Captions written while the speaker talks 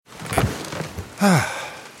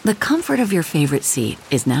The comfort of your favorite seat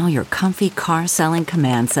is now your comfy car-selling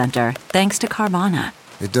command center, thanks to Carvana.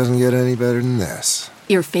 It doesn't get any better than this.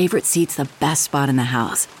 Your favorite seat's the best spot in the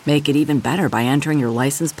house. Make it even better by entering your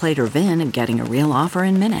license plate or VIN and getting a real offer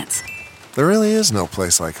in minutes. There really is no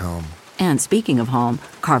place like home. And speaking of home,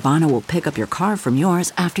 Carvana will pick up your car from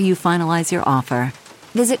yours after you finalize your offer.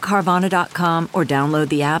 Visit Carvana.com or download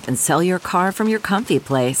the app and sell your car from your comfy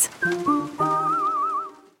place.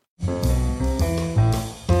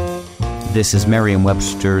 This is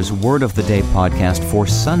Merriam-Webster's Word of the Day podcast for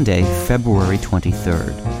Sunday, February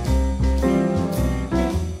 23rd.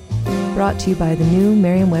 Brought to you by the new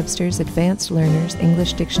Merriam-Webster's Advanced Learners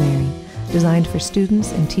English Dictionary, designed for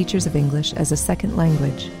students and teachers of English as a second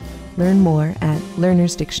language. Learn more at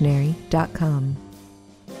learnersdictionary.com.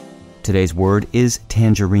 Today's word is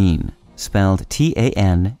tangerine, spelled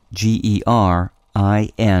Tangerine.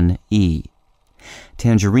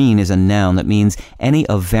 Tangerine is a noun that means any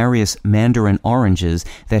of various mandarin oranges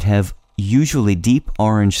that have usually deep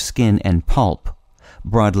orange skin and pulp.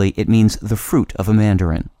 Broadly, it means the fruit of a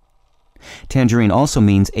mandarin. Tangerine also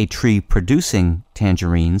means a tree producing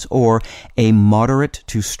tangerines or a moderate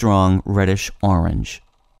to strong reddish orange.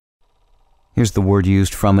 Here's the word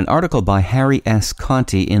used from an article by Harry S.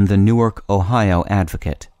 Conte in the Newark, Ohio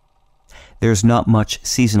Advocate. There's not much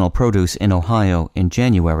seasonal produce in Ohio in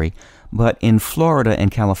January, but in Florida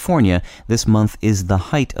and California, this month is the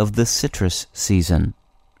height of the citrus season.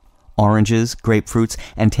 Oranges, grapefruits,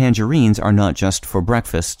 and tangerines are not just for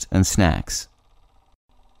breakfast and snacks.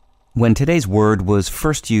 When today's word was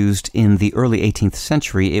first used in the early 18th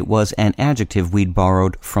century, it was an adjective we'd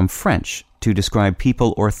borrowed from French to describe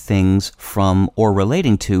people or things from or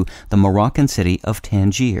relating to the Moroccan city of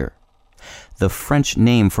Tangier. The French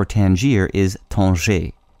name for Tangier is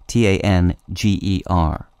Tanger,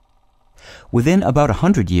 Tanger. Within about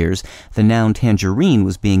 100 years, the noun tangerine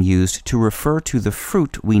was being used to refer to the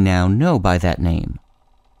fruit we now know by that name.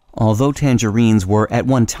 Although tangerines were at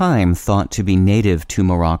one time thought to be native to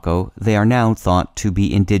Morocco, they are now thought to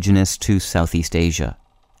be indigenous to Southeast Asia.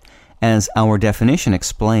 As our definition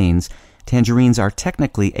explains, tangerines are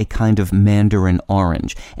technically a kind of mandarin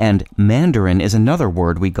orange, and mandarin is another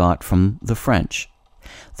word we got from the French.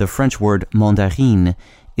 The French word mandarine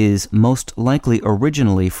is most likely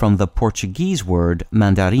originally from the Portuguese word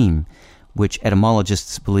mandarim, which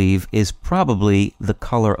etymologists believe is probably the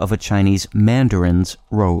color of a Chinese mandarin's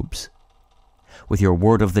robes. With your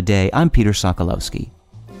word of the day, I'm Peter Sokolowski.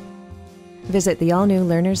 Visit the all-new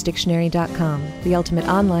learnersdictionary.com, the ultimate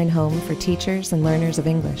online home for teachers and learners of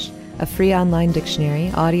English. A free online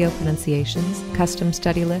dictionary, audio pronunciations, custom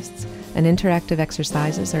study lists, and interactive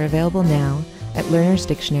exercises are available now at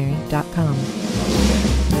learnersdictionary.com.